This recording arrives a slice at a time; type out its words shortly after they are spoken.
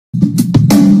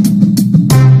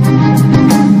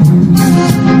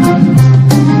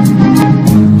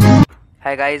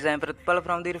Hi guys, I am Pratpal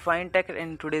from the Refined Tech.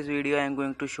 In today's video I am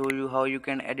going to show you how you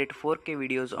can edit 4K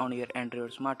videos on your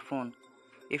Android smartphone.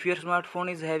 If your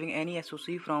smartphone is having any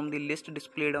SoC from the list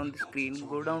displayed on the screen,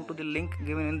 go down to the link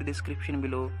given in the description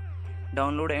below,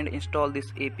 download and install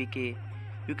this APK.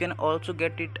 You can also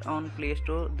get it on Play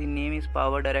Store. The name is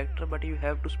Power Director, but you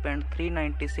have to spend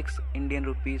 396 Indian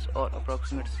rupees or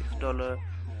approximate $6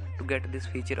 to get this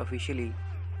feature officially.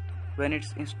 When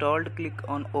it's installed, click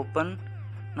on Open.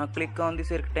 Now click on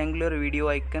this rectangular video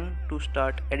icon to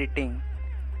start editing.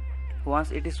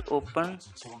 Once it is open,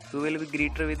 you will be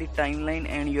greeted with the timeline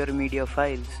and your media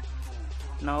files.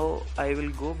 Now I will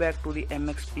go back to the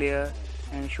MX player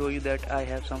and show you that I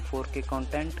have some 4K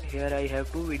content. Here I have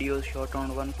two videos shot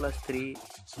on OnePlus 3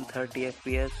 in 30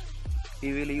 fps.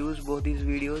 We will use both these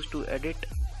videos to edit.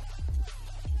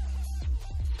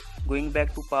 Going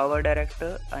back to Power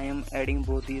Director, I am adding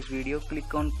both these videos.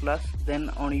 Click on plus, then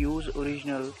on use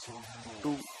original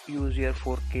to use your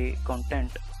 4K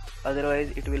content.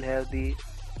 Otherwise it will have the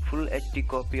full HD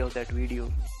copy of that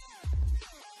video.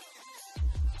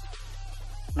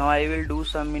 Now I will do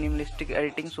some minimalistic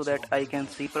editing so that I can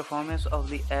see performance of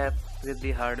the app with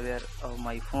the hardware of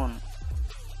my phone.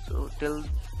 So till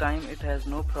time it has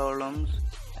no problems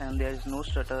and there is no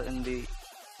stutter in the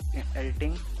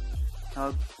editing.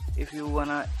 Now if you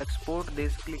wanna export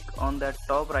this, click on that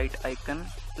top right icon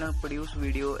and produce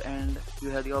video, and you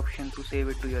have the option to save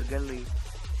it to your gallery.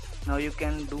 Now you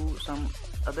can do some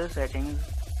other settings.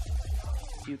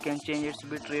 You can change its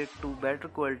bitrate to better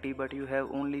quality, but you have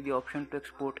only the option to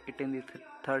export it in the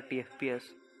 30 fps.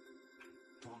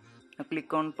 Now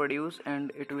click on produce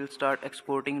and it will start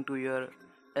exporting to your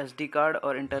SD card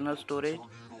or internal storage.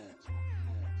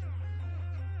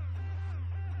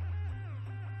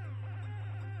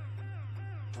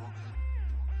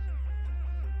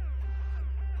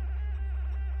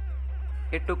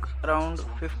 It took around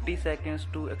 50 seconds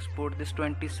to export this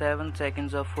 27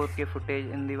 seconds of 4K footage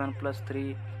in the OnePlus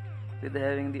 3 with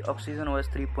having the Oxygen OS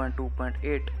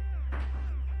 3.2.8.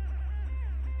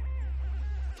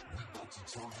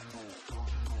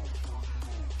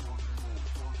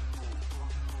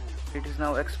 It is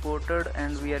now exported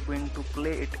and we are going to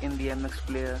play it in the MX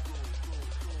player.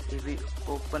 If we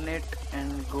open it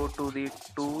and go to the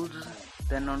tools,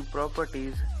 then on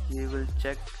properties, we will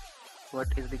check what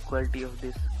is the quality of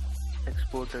this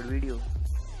exported video.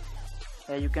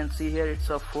 As you can see here, it's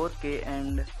of 4K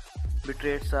and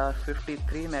bitrates are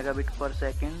 53 megabit per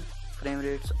second, frame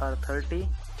rates are 30,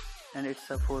 and it's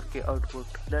a 4K output.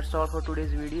 That's all for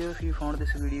today's video. If you found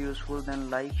this video useful, then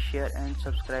like, share and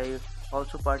subscribe.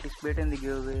 Also participate in the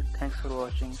giveaway. Thanks for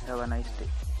watching. Have a nice day.